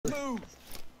move.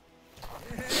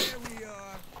 There we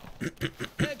are.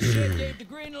 Head ship gave the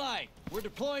green light. We're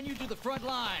deploying you to the front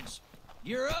lines.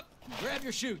 Gear up and grab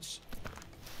your chutes.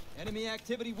 Enemy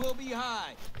activity will be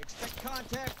high. Expect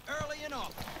contact early and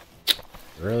often.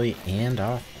 Early and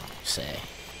often, you say.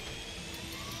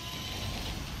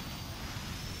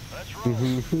 Let's roll.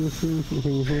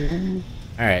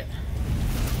 Alright.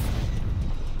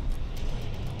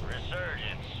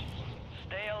 Resurgence.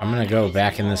 I'm gonna go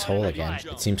back in this hole again.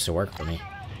 It seems to work for me.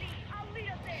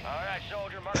 Alright,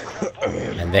 soldier, mark the drop point.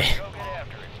 And Go get after it.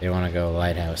 they want to go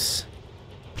lighthouse.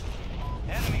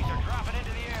 Enemies are dropping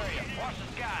into the area. Watch the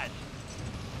skies.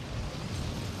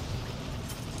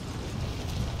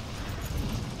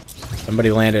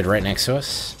 Somebody landed right next to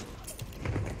us.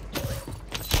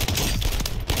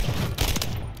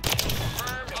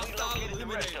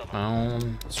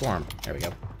 Swarm. There we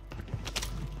go.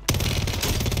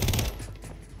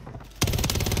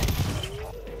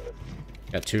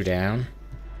 Got 2 down.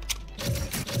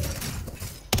 Confirmed.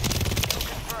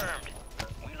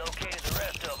 We located the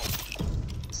rest of them.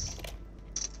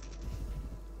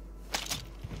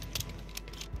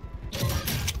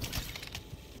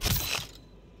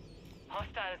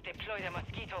 Hostiles deploy the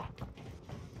Mosquito.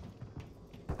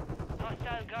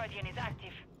 Hostile Guardian is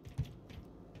active.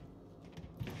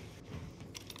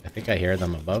 I think I hear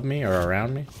them above me or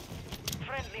around me.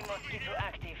 Friendly Mosquito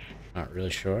active. Not really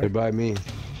sure. They're by me.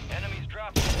 Enemies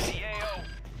dropping into the AO.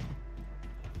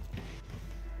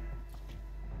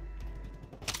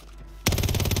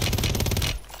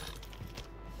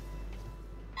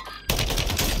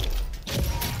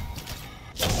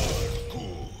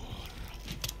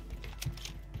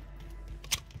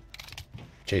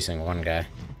 Chasing one guy.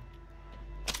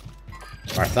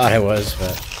 Or I thought I was,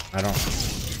 but I don't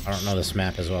know this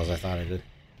map as well as I thought I did.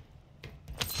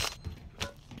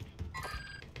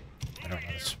 I don't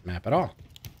know this map at all.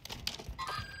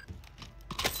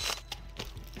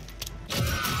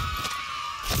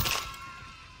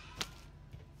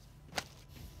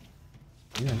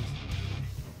 Yeah.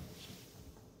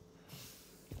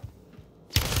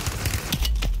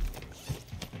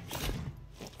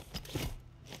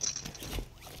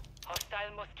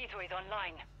 Hostile Mosquito is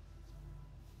online.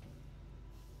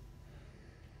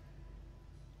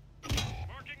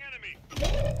 Marking enemy.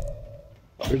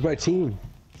 Where's my team?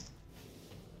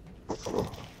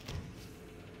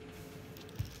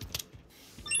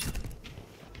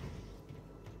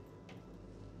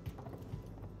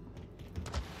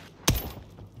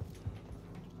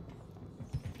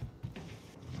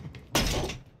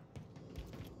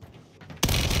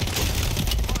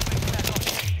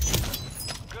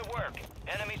 Good work.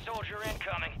 Enemy soldier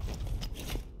incoming.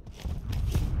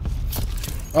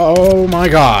 Oh my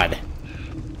god.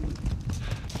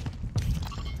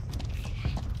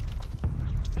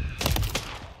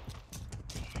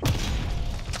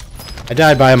 I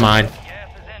died by a mine. Gas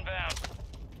is inbound.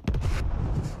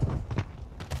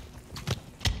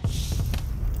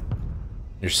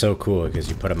 You're so cool because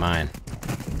you put a mine.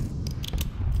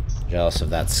 Jealous of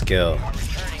that skill.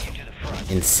 Returning you to the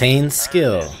front. Insane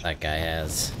skill that guy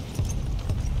has.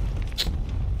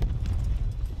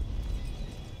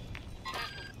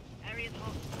 Area's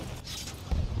hot.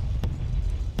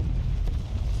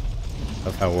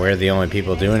 Love how we're the only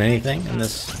people doing anything in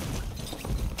this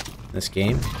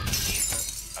game.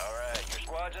 Alright, your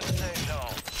squad's in the safe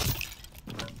zone.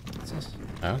 What's this?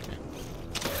 Oh, okay.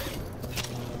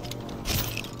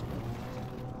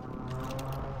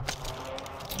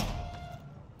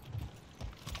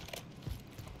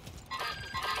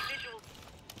 Visuals.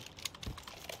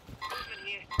 Movement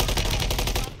here.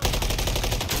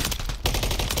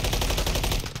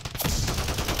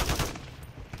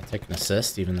 I'll take an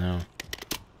assist even though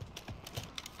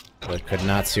I could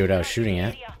not see what I was shooting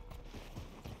at.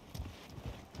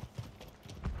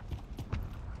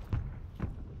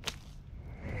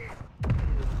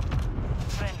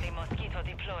 Friendly Mosquito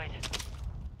deployed.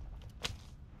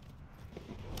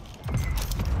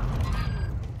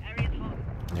 Area's hot.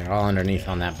 They're all underneath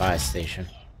on that buy station.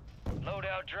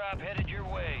 Loadout drop headed your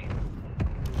way.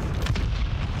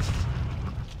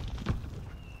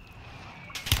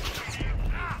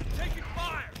 Taking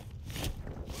fire!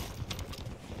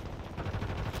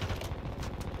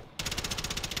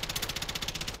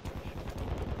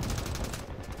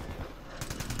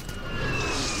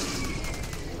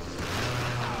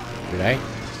 Did I?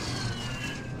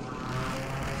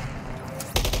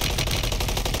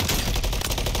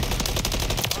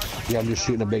 Yeah, I'm just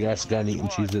shooting a big ass gun eating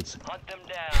Cheez-Its. Hunt them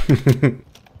down.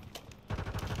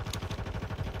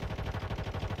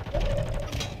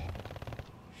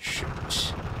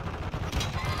 Shoot.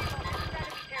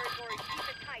 Enemy territory. Keep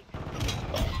it tight.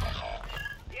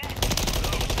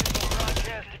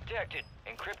 detected.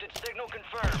 Encrypted signal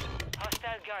confirmed.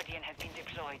 Hostile Guardian has been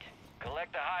deployed.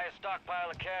 Collect the highest stockpile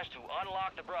of cash to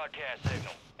unlock the broadcast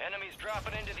signal. Enemies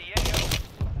dropping into the AO.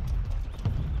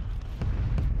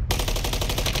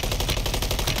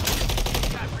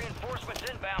 Got reinforcements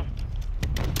inbound.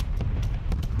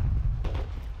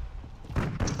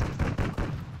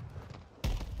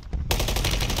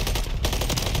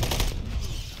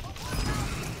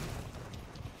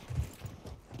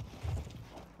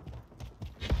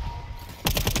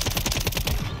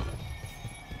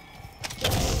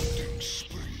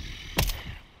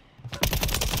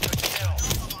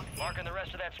 Marking the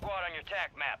rest of that squad on your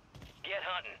TAC map. Get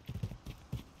hunting.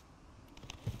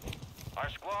 Our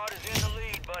squad is in the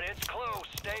lead, but it's close.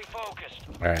 Stay focused.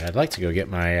 Alright, I'd like to go get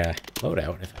my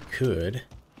loadout if I could.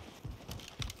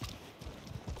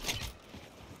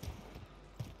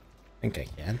 I think I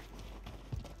can.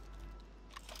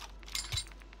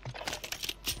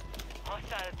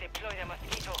 Hostiles deploy the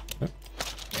mosquito.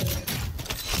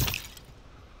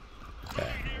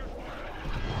 Okay.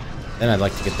 Then I'd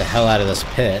like to get the hell out of this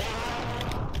pit.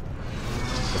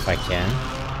 If I can.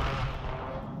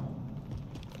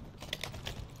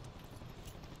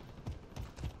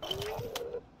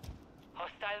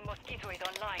 Hostile mosquito is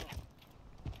online.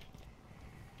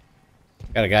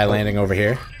 Got a guy landing over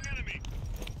here.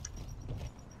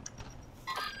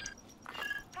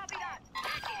 Copy that.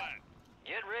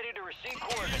 Get ready to receive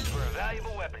coordinates for a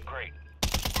valuable weapon crate.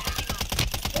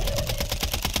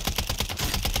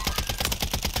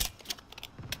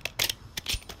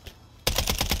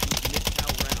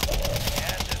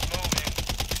 Gas is moving.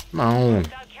 Come on.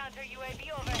 Hostile counter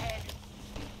UAV overhead.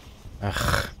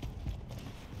 Ugh.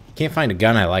 Can't find a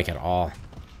gun I like at all.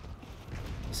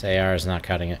 This AR is not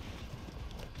cutting it.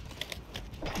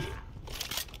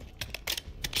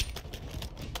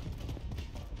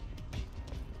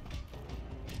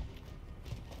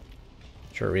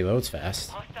 Sure reloads fast.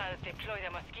 Hostiles deploy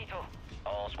the mosquito.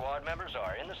 All squad members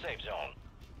are in the safe zone.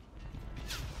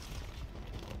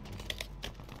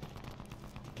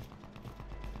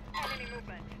 Enemy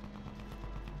movement.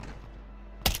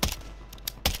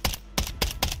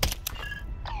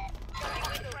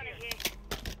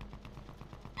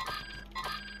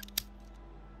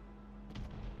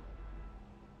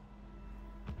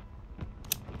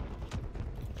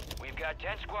 We've got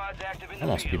 10 squads active in the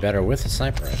Almost be field. better with a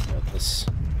sniper rifle at this.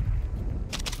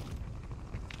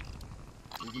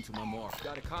 Moving to my mark.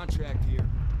 Got a contract here.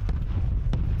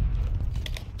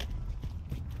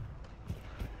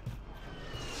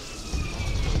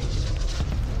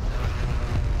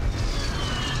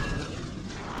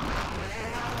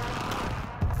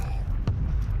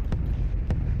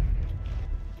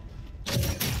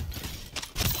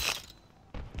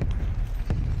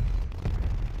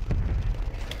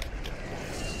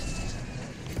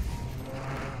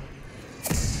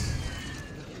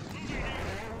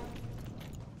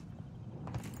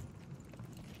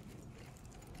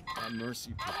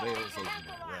 Mercy prevails over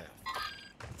my wrath.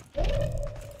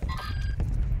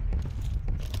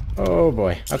 Oh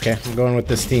boy. Okay, I'm going with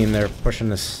this team. They're pushing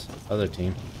this other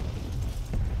team.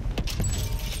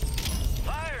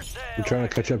 Fire sale. I'm trying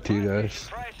to catch up to you guys.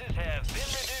 Prices have been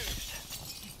reduced.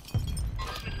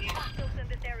 Hostiles in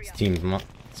this area. This team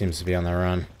seems to be on the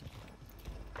run.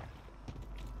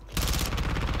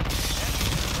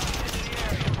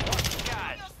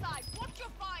 Guys, Your side. Watch your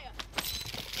fire.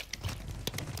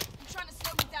 You trying to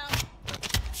slow me down?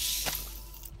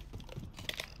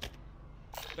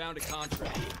 Found a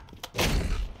contract.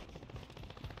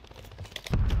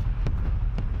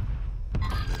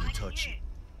 Touch it.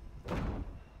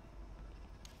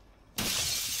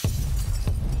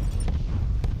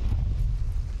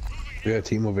 We got a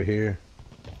team over here.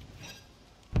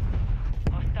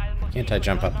 Hostile mosquito Can't I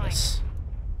jump is up online. this?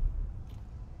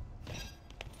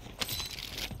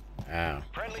 Wow.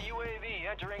 friendly UAV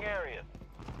entering area.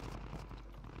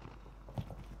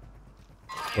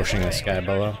 Pushing this guy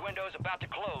below. Window's about to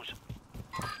close.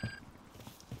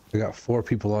 We got 4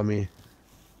 people on me.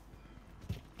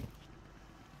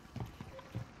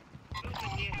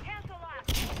 Cancel that.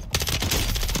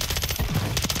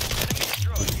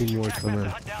 There's 2 more Attack coming. to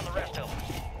hunt down the rest of them.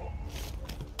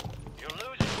 You're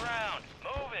losing ground.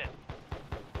 Move it.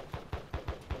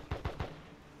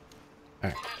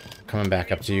 Alright. Coming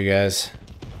back up to you guys.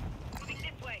 Moving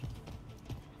this way.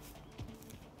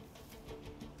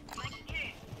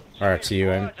 Or to you,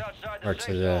 Squads outside the or safe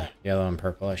to the zone. yellow and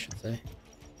purple, I should say.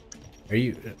 Are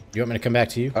you? You want me to come back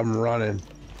to you? I'm running.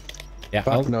 Yeah,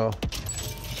 Fuck no.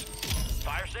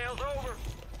 Fire sale's over.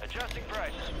 Adjusting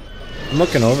prices. I'm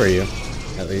looking over you,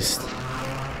 at least.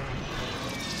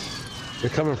 They're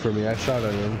coming for me. I shot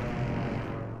at them.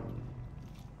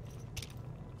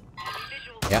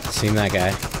 Yeah, seen that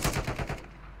guy.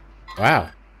 Wow.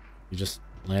 You just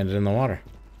landed in the water.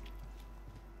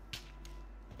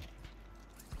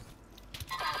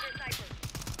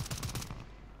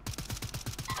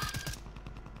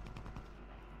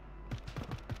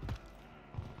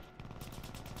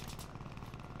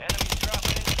 Enemies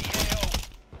dropping into the AO.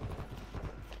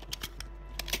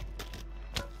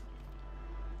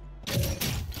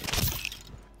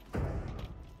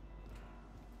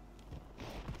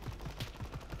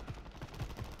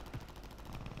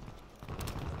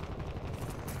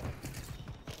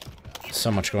 So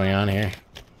much going on here.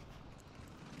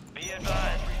 Be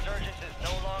advised, Resurgence is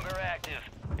no longer active.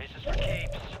 This is for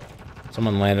keeps.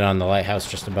 Someone landed on the lighthouse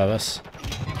just above us.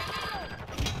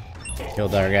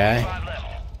 Killed our guy. 5 left.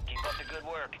 Keep up the good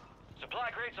work. Supply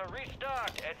crates are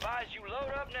restocked. Advise you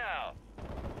load up now.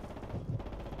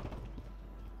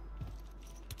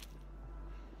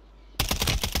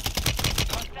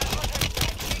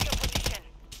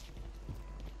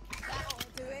 That'll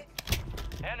do it.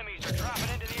 Enemies are dropping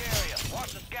into the area.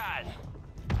 Watch the skies.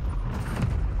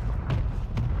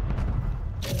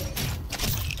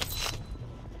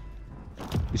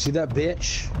 You see that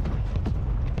bitch?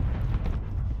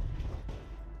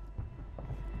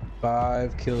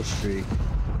 5 kill streak.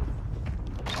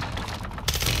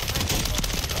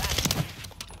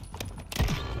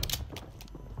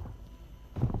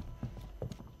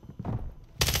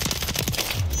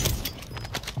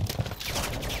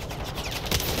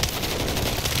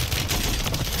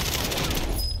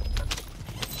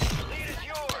 Lead is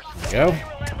yours. Go. Stay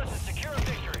relentless and secure a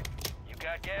victory. You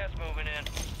got gas moving in.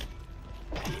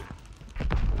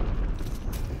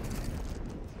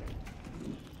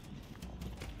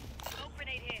 Smoke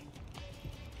grenade here.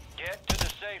 Get to the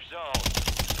safe zone.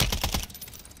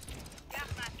 Gas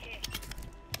mask here.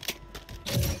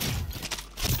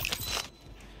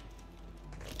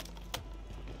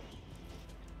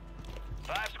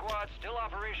 Five squads still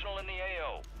operational in the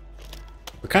AO.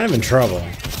 We're kind of in trouble.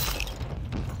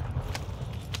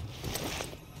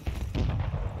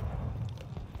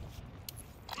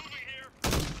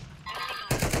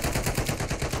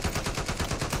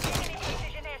 Enemy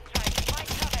precision airstrike. Find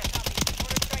cover. Copy.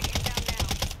 Order strike inbound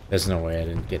now. There's no way I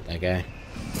didn't get that guy.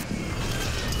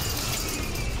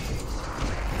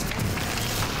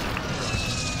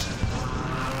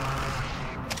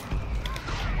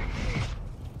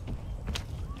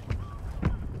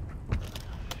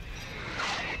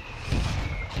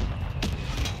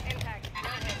 Impact. Go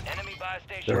ahead. Enemy buy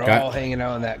station. They're Okay. all hanging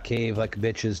out in that cave like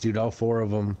bitches, dude. All 4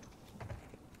 of them.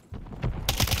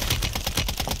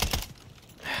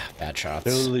 Bad shots.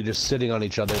 They're literally just sitting on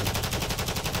each other.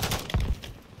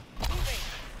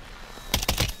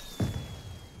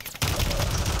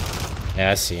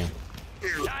 Yeah, I see him.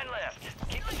 9 left.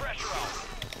 Keep the pressure on.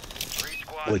 3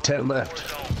 squads. Only 10 in the left. war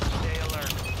zone. Stay alert.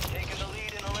 Taking the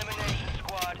lead in elimination,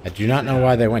 squad. I do not know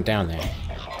why they went down there. Only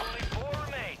 4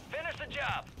 remain. Finish the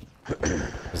job.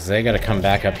 Because they gotta come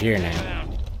back up here now.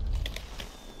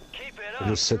 Keep it I'll up.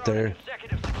 just sit You're on a there.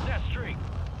 consecutive success streak.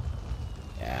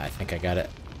 Yeah, I think I got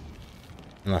it.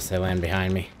 Unless they land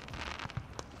behind me.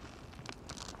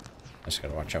 I just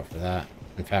gotta watch out for that.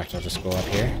 In fact, I'll just go up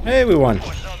here. Hey, we won!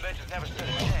 More some bitches never stood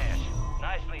a chance.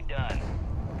 Nicely done.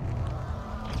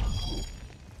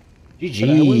 But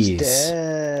I was GG's.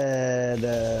 dead.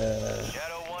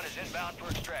 Shadow 1 is inbound for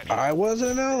extraction. I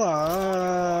wasn't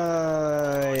alive.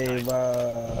 Here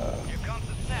comes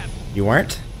the snap. You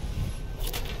weren't?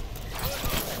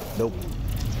 Nope.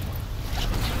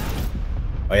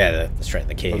 Oh yeah, that's right,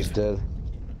 the I was cave. dead.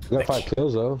 I got 5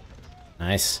 kills though.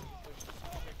 Nice.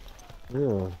 Yeah.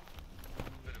 Well,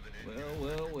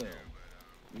 well, well.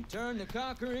 Return the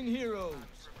conquering heroes.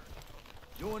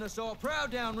 Doing us all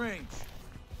proud downrange.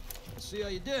 Let's see how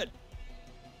you did.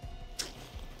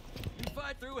 You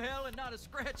fight through hell and not a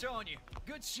scratch on you.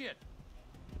 Good shit.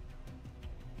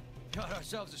 Got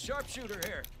ourselves a sharpshooter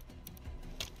here.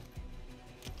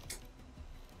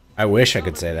 I wish I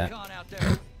could say that. Recon out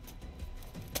there.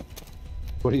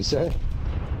 What do you say?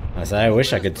 I said I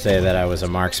wish I could say that I was a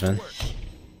marksman.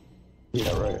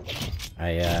 Yeah, right.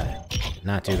 I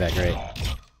not do that great.